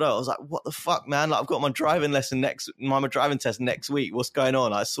as I pulled out, I was like, what the fuck, man? Like, I've got my driving test next week. What's going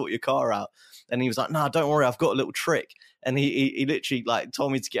on? I sort your car out. And he was like, no, don't worry. I've got a little trick. And he literally like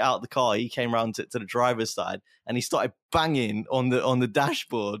told me to get out of the car. He came around to the driver's side and he started banging on the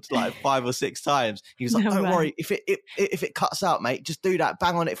dashboard like 5 or 6 times. He was like, don't worry, if it cuts out, mate, just do that.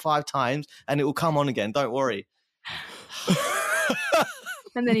 Bang on it 5 times and it will come on again. Don't worry.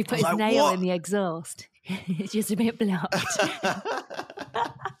 And then he put his nail in the exhaust. It's just a bit blocked.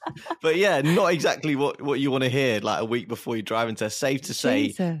 But yeah, not exactly what you want to hear like a week before your driving test. Safe to say,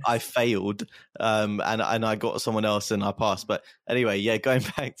 Jesus. I failed, and I got someone else and I passed. But anyway, yeah, going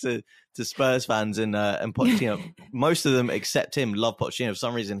back to Spurs fans and Pochettino, most of them except him love Pochettino. For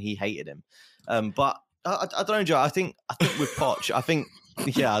some reason, he hated him. But I don't know, Joe. I think with Poch, I think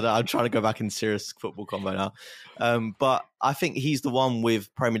Yeah, I'm trying to go back in serious football combo now. But I think he's the one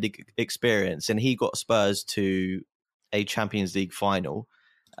with Premier League experience, and he got Spurs to a Champions League final.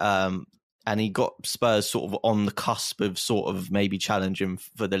 And he got Spurs sort of on the cusp of sort of maybe challenging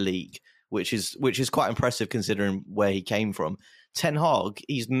for the league, which is quite impressive considering where he came from. Ten Hag,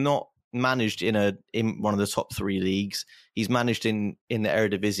 he's not managed in one of the top 3 leagues. He's managed in the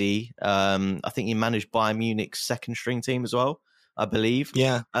Eredivisie. I think he managed Bayern Munich's second string team as well, I believe.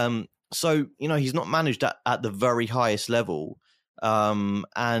 Yeah. So, he's not managed at the very highest level.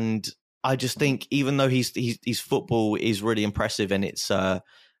 And I just think even though his football is really impressive and it's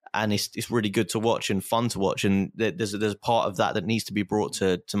really good to watch and fun to watch, and there's a part of that needs to be brought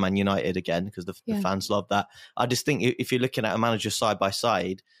to Man United again because the fans love that. I just think if you're looking at a manager side by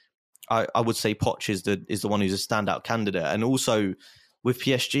side, I would say Poch is the one who's a standout candidate. And also with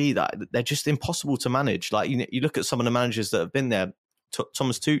PSG, that they're just impossible to manage. Like you look at some of the managers that have been there.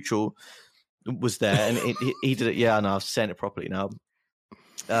 Thomas Tuchel was there, and he did it. Yeah, no, I've saying it properly now.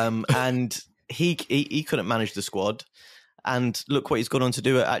 And he couldn't manage the squad. And look what he's gone on to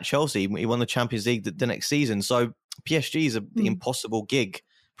do at Chelsea. He won the Champions League the next season. So PSG is the impossible gig,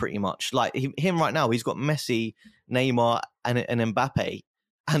 pretty much. Like him right now, he's got Messi, Neymar, and Mbappe,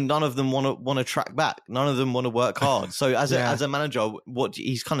 and none of them want to track back. None of them want to work hard. So as a manager,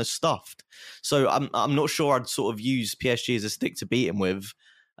 he's kind of stuffed. So I'm not sure I'd sort of use PSG as a stick to beat him with.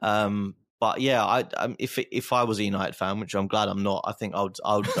 But yeah, if I was a United fan, which I'm glad I'm not, I think I would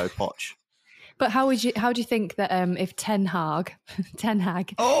go Poch. But how do you think that if Ten Hag,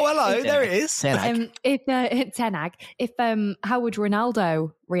 oh hello, there it is, Ten Hag, how would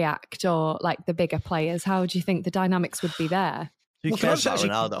Ronaldo react, or like the bigger players? How do you think the dynamics would be there? Who cares about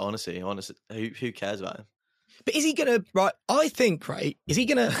Ronaldo? Honestly, who cares about him? But is he gonna? Right, I think. Right, is he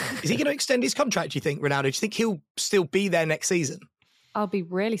gonna extend his contract? Do you think Ronaldo? Do you think he'll still be there next season? I'll be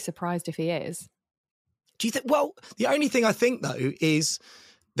really surprised if he is. Do you think? Well, the only thing I think though is.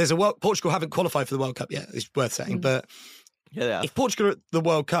 Portugal haven't qualified for the World Cup yet, it's worth saying. But yeah, they have. If Portugal are at the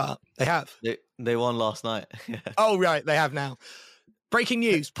World Cup, they have. They won last night. Oh, right, they have now. Breaking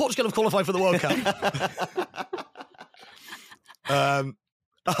news, Portugal have qualified for the World Cup. I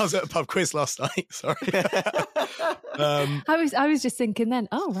was at a pub quiz last night, sorry. I was just thinking then,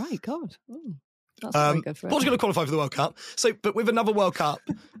 oh, right, God. Ooh, that's very good for Portugal have qualified for the World Cup. So, but with another World Cup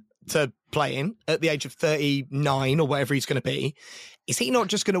to play in at the age of 39 or whatever he's going to be, is he not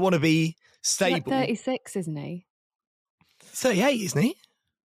just going to want to be stable? Like 36, isn't he? 38, isn't he?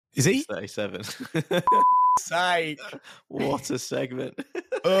 Is he? 37. Sake. What a segment.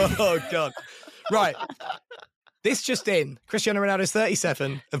 Oh, God. Right. This just in. Cristiano Ronaldo's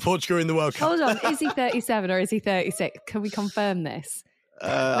 37 and Portugal are in the World Cup. Hold on. Is he 37 or is he 36? Can we confirm this?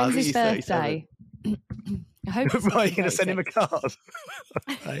 When's his birthday? I hope it's right, you're going to send him a card.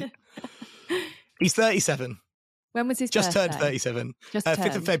 Right. He's 37. When was his Just birthday? turned 37. Just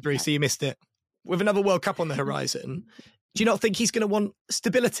 5th of February, so you missed it. With another World Cup on the horizon, do you not think he's going to want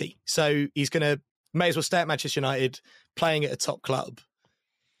stability? So he's going to may as well stay at Manchester United playing at a top club?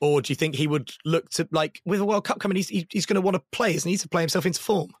 Or do you think he would look to, like, with a World Cup coming, he's going to want to play, isn't he, to play himself into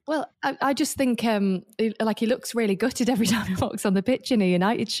form? Well, I just think, he looks really gutted every time he walks on the pitch in a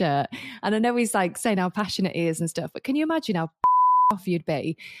United shirt. And I know he's, like, saying how passionate he is and stuff, but can you imagine how off you'd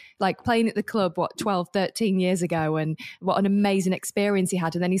be, like, playing at the club, 12, 13 years ago, and what an amazing experience he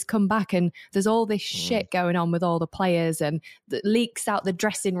had. And then he's come back and there's all this shit going on with all the players and the leaks out the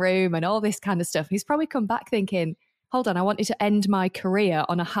dressing room and all this kind of stuff. He's probably come back thinking, hold on, I wanted to end my career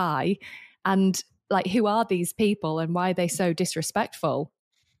on a high. And like, who are these people and why are they so disrespectful?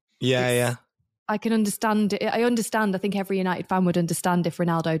 Yeah. I can understand it. I think every United fan would understand if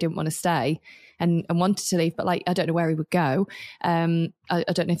Ronaldo didn't want to stay and wanted to leave, but like, I don't know where he would go. I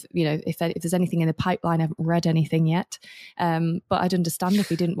don't know if there's anything in the pipeline. I haven't read anything yet. But I'd understand if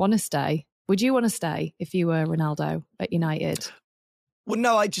he didn't want to stay. Would you want to stay if you were Ronaldo at United? Well,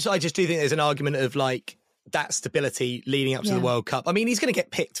 no, I just do think there's an argument of like, that stability leading up to the World Cup. I mean, he's going to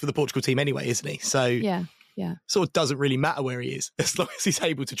get picked for the Portugal team anyway, isn't he? So yeah, sort of doesn't really matter where he is as long as he's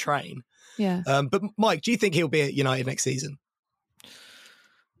able to train. Yeah. But Mike, do you think he'll be at United next season?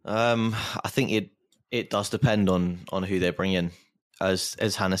 I think it does depend on who they bring in.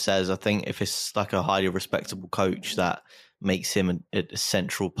 As Hannah says, I think if it's like a highly respectable coach that makes him a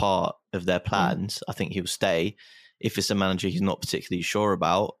central part of their plans, I think he'll stay. If it's a manager he's not particularly sure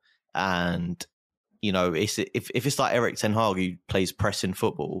about, and if it's like Erik ten Hag who plays pressing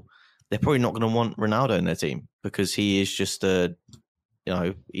football, they're probably not going to want Ronaldo in their team because he is just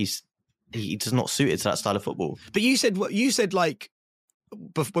he does not suit it to that style of football. But you said like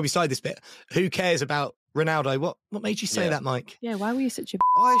before we started this bit, who cares about Ronaldo. What made you say that, Mike? Yeah, why were you such a...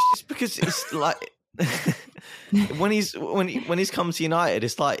 Oh, it's just because it's like when he's come to United,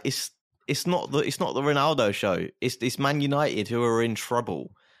 it's like it's not the Ronaldo show. It's Man United who are in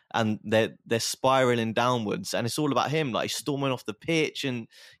trouble and they're spiraling downwards, and it's all about him. Like, he's storming off the pitch and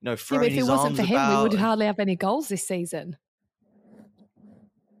throwing if it his wasn't arms for him, about. we would hardly have any goals this season.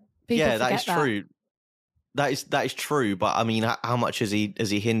 Yeah, that is true. That is true. But I mean, how much has he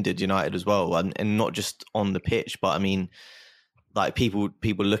hindered United as well, and not just on the pitch, but I mean, like people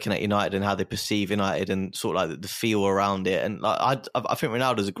looking at United and how they perceive United and sort of like the feel around it. And like I think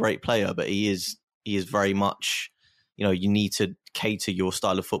Ronaldo's a great player, but he is very much, you need to cater your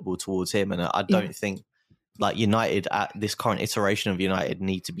style of football towards him. And I don't think like United at this current iteration of United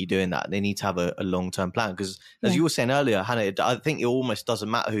need to be doing that. They need to have a long-term plan, because as you were saying earlier, Hannah, I think it almost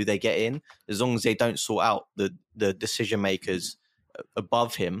doesn't matter who they get in as long as they don't sort out the decision makers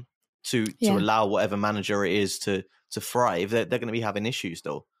above him to allow whatever manager it is to thrive. They're going to be having issues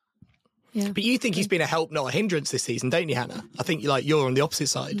still. Yeah. But you think he's been a help, not a hindrance this season, don't you, Hannah? I think you're on the opposite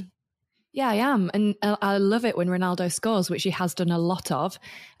side. Yeah, I am. And I love it when Ronaldo scores, which he has done a lot of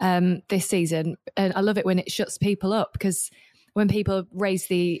this season. And I love it when it shuts people up, because when people raise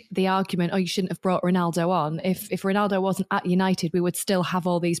the argument, you shouldn't have brought Ronaldo on. If Ronaldo wasn't at United, we would still have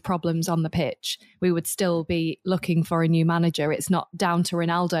all these problems on the pitch. We would still be looking for a new manager. It's not down to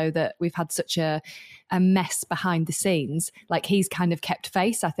Ronaldo that we've had such a mess behind the scenes. Like, he's kind of kept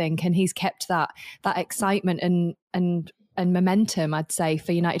face, I think, and he's kept that excitement and momentum, I'd say,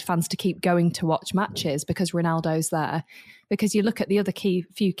 for United fans to keep going to watch matches, because Ronaldo's there. Because you look at the other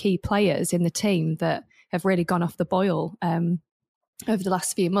few key players in the team that have really gone off the boil over the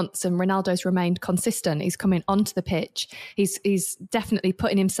last few months, and Ronaldo's remained consistent. He's coming onto the pitch. He's definitely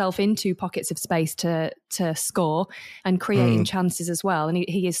putting himself into pockets of space to score and creating chances as well, and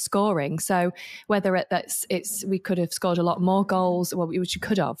he is scoring. So whether it's we could have scored a lot more goals, which we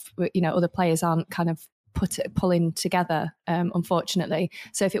could have, other players aren't kind of pulling together, unfortunately.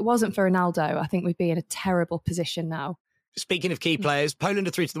 So if it wasn't for Ronaldo, I think we'd be in a terrible position now. Speaking of key players, Poland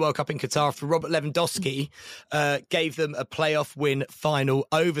are through to the World Cup in Qatar after Robert Lewandowski gave them a playoff win final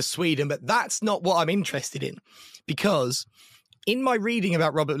over Sweden. But that's not what I'm interested in, because in my reading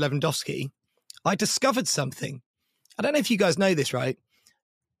about Robert Lewandowski, I discovered something. I don't know if you guys know this, right?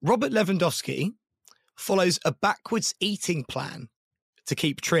 Robert Lewandowski follows a backwards eating plan to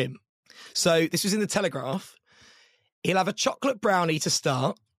keep trim. So this was in the Telegraph. He'll have a chocolate brownie to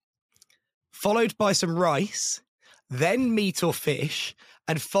start, followed by some rice, then meat or fish,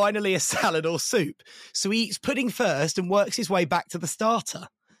 and finally a salad or soup. So he eats pudding first and works his way back to the starter.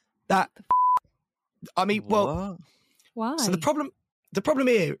 Why? So the problem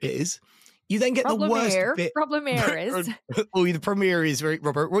here is you then get the worst bit. Problem here is. The premiere is,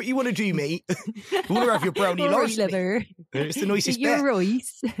 Robert, what you want to do, mate? You want to have your brownie last. It's the nicest bit. Your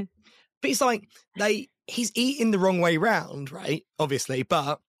rice. But it's like he's eating the wrong way round, right? Obviously,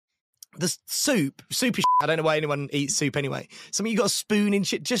 but the soup is shit. I don't know why anyone eats soup anyway. Something you got a spoon in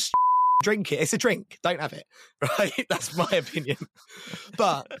shit, just drink it. It's a drink. Don't have it, right? That's my opinion.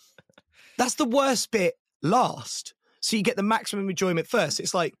 But that's the worst bit last. So you get the maximum enjoyment first.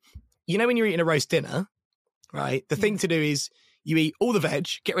 It's like, when you're eating a roast dinner, right? The thing to do is you eat all the veg,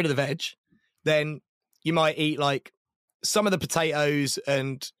 get rid of the veg. Then you might eat like some of the potatoes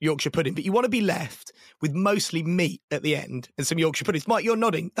and Yorkshire pudding, but you want to be left with mostly meat at the end and some Yorkshire puddings. Mike, you're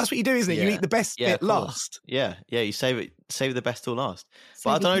nodding. That's what you do, isn't it? Yeah. You eat the best bit last. Yeah, you save the best till last.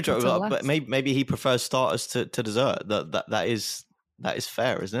 But I don't know, Joe. But maybe he prefers starters to dessert. That is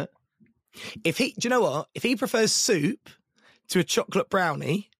fair, isn't it? Do you know what? If he prefers soup to a chocolate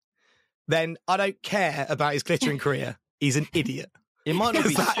brownie, then I don't care about his glittering career. He's an idiot. It might not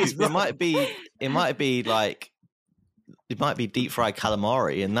be soup. It might be like. It might be deep fried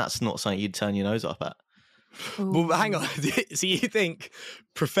calamari, and that's not something you'd turn your nose off at. Well, hang on. So you think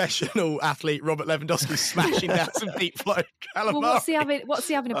professional athlete Robert Lewandowski smashing down some deep fried calamari? Well, what's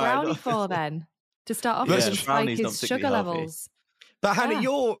he having a brownie for then? To start off with, to spike his sugar levels. But Hannah,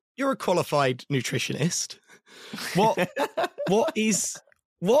 you're a qualified nutritionist. What is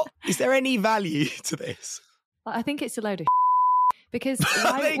there any value to this? I think it's a load of because if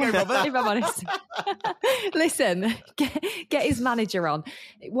I'm honest, listen, get his manager on.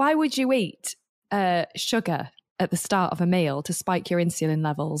 Why would you eat sugar at the start of a meal to spike your insulin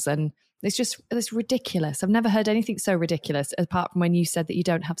levels? And it's ridiculous. I've never heard anything so ridiculous apart from when you said that you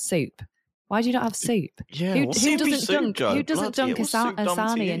don't have soup. Why do you not have soup? Yeah, who doesn't dunk a soup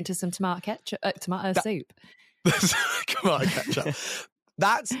sarnie into some tomato soup? Come on, ketchup.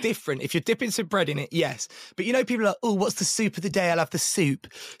 That's different. If you're dipping some bread in it, yes. But people are like, what's the soup of the day? I'll have the soup.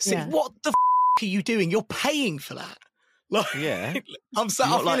 So what the are you doing? You're paying for that. Like, Yeah. I'm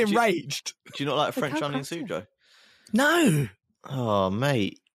not like- feeling enraged. Do you not like French how onion crassy. soup, Joe? No. Oh,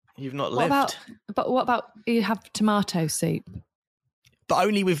 mate, you've not What lived. what about you have tomato soup? But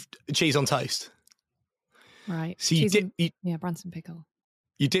only with cheese on toast. Right. So you Cheese dip, and- yeah, Branston pickle.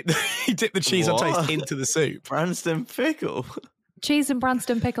 you dip the cheese on What? toast into the soup. Branston pickle? Cheese and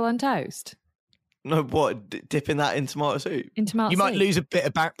Branston pickle on toast No, what? Dipping that in tomato soup? in tomato You might soup. lose a bit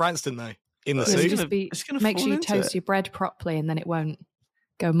of Branston though in the It's It'll soup. gonna- just be, it's gonna make fall sure you into toast it. your bread properly and then it won't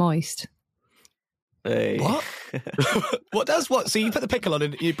go moist. Hey. What? What does what? So you put the pickle on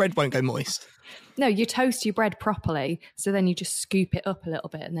and your bread won't go moist. No, you toast your bread properly, so then you just scoop it up a little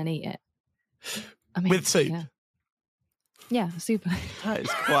bit and then eat it. I mean, With soup? Yeah, super. That is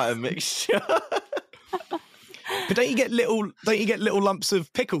quite a mixture. But don't you get little lumps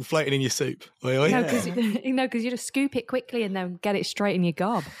of pickle floating in your soup? Oi, oi. No, because you just scoop it quickly and then get it straight in your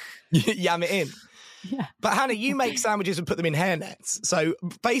gob. Yam it in. Yeah. But Hannah, you make sandwiches and put them in hairnets. So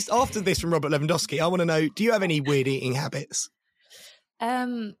based after this from Robert Lewandowski, I want to know, do you have any weird eating habits?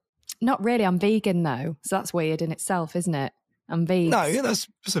 Not really. I'm vegan though, so that's weird in itself, isn't it? I'm vegan. No, yeah, that's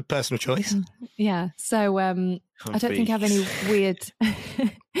a personal choice. Yeah. So I don't think I have any weird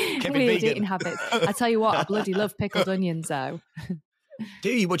weird vegan. eating habits. I tell you what, I bloody love pickled onions though. Do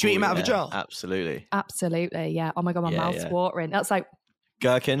you? What, do you eat them out of a jar? Absolutely. Absolutely, yeah. Oh my god, my Yeah, mouth's yeah. watering. That's like,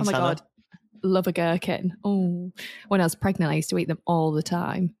 Gherkins, oh my Hannah? god, love a gherkin. Oh, when I was pregnant, I used to eat them all the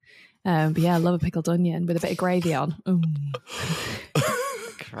time. But yeah, I love a pickled onion with a bit of gravy on. Ooh.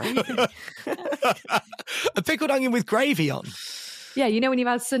 Crazy. A pickled onion with gravy on. Yeah, you know when you've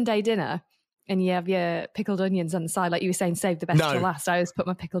had Sunday dinner and you have your pickled onions on the side, like you were saying, save the best No. for last. I always put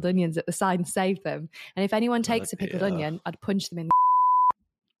my pickled onions at the side and save them. And if anyone takes a pickled dear. onion, I'd punch them in.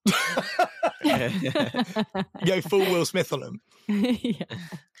 You go full Will Smith on them. Yeah.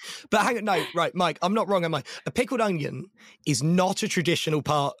 But hang on, no, right, Mike, I'm not wrong, am I? A pickled onion is not a traditional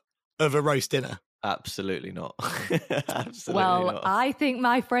part of a roast dinner. Absolutely not. Absolutely Well, not. I think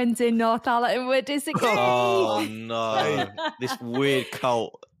my friends in Northallerton would disagree. Oh no! This weird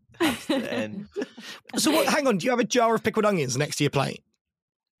cult has to end. So what? Hang on, do you have a jar of pickled onions next to your plate?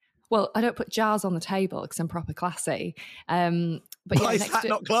 Well, I don't put jars on the table because I'm proper classy. But yeah, Why is next that to-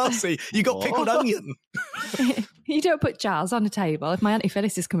 not classy? You got pickled onion. you don't put jars on a table. If my Auntie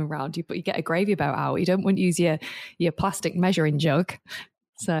Phyllis is coming round, you get a gravy boat out. You don't want to use your plastic measuring jug.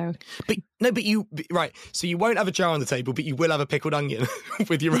 So But no, but you right. So you won't have a jar on the table, but you will have a pickled onion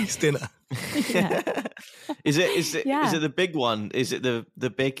with your roast dinner. yeah. Is it Yeah. the big one? Is it the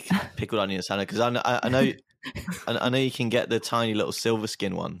big pickled onions, Hannah? Because I know I know you can get the tiny little silver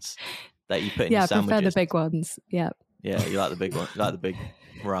skin ones that you put in Yeah, your I prefer sandwiches. the big ones. Yeah. Yeah, you like the big one. You like the big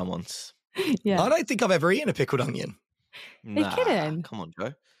round ones. Yeah. I don't think I've ever eaten a pickled onion. you kidding? Come on,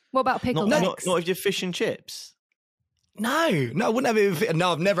 Joe. What about pickled Not eggs? with your fish and chips. No, I wouldn't have it.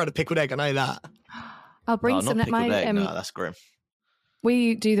 No, I've never had a pickled egg. I know that. I'll bring Oh, some. not At my pickled egg. No, that's grim.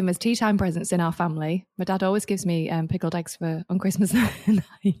 we do them as tea time presents in our family. My dad always gives me pickled eggs on Christmas night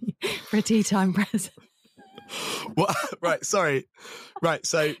for a tea time present. What? Right. Sorry. Right.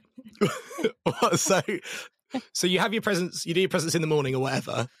 So, so you have your presents. You do your presents in the morning or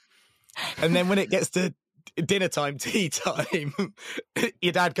whatever, and then when it gets to dinner time, tea time,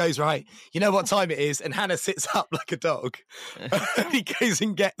 your dad goes, right, you know what time it is, and Hannah sits up like a dog. He goes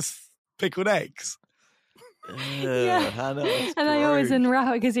and gets pickled eggs. Yeah. Hannah, that's And I always gross.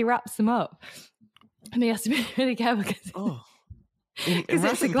 unwrap because he wraps them up. And he has to be really careful because Oh. In 'cause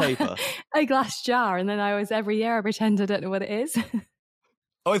it's wrapping paper. a glass jar. And then every year I pretend I don't know what it is.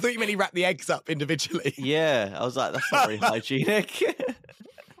 Oh, I thought you meant he wrapped the eggs up individually. Yeah, I was like, that's not very hygienic.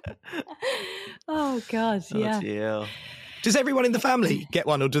 Oh, God. Oh, Yeah. dear. Does everyone in the family get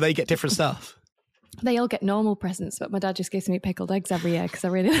one, or do they get different stuff? They all get normal presents, but my dad just gives me pickled eggs every year because I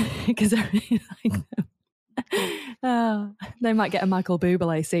really like them. Oh, they might get a Michael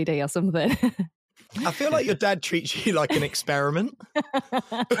Bublé CD or something. I feel like your dad treats you like an experiment.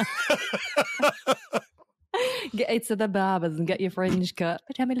 Get it to the barbers and get your fringe cut.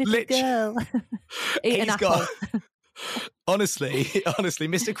 But I'm a little girl. Eat an He's apple. got honestly,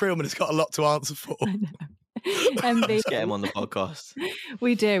 Mr. Krillman has got a lot to answer for. MB. Let's get him on the podcast.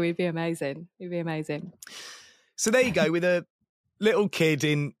 We do. We'd be amazing. We'd be amazing. So there you go, with a little kid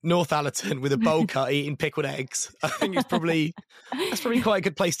in Northallerton with a bowl cut eating pickled eggs. I think that's probably quite a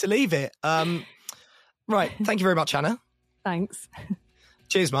good place to leave it. Right, thank you very much, Hannah. Thanks.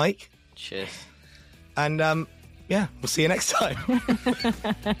 Cheers, Mike. Cheers. And yeah, we'll see you next time.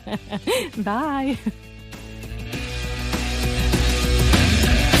 Bye.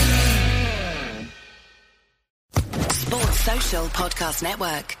 Sports Social Podcast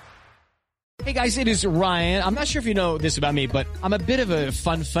Network. Hey guys, it is Ryan. I'm not sure if you know this about me, but I'm a bit of a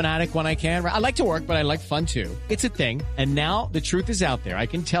fun fanatic when I can. I like to work, but I like fun too. It's a thing. And now the truth is out there. I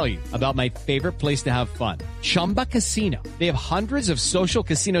can tell you about my favorite place to have fun. Chumba Casino. They have hundreds of social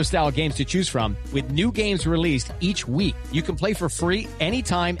casino style games to choose from with new games released each week. You can play for free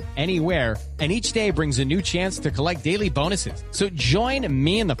anytime, anywhere. And each day brings a new chance to collect daily bonuses. So join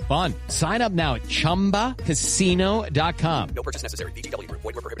me in the fun. Sign up now at ChumbaCasino.com. No purchase necessary. VGW Group.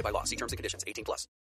 Void where prohibited by law. See terms and conditions. 18+.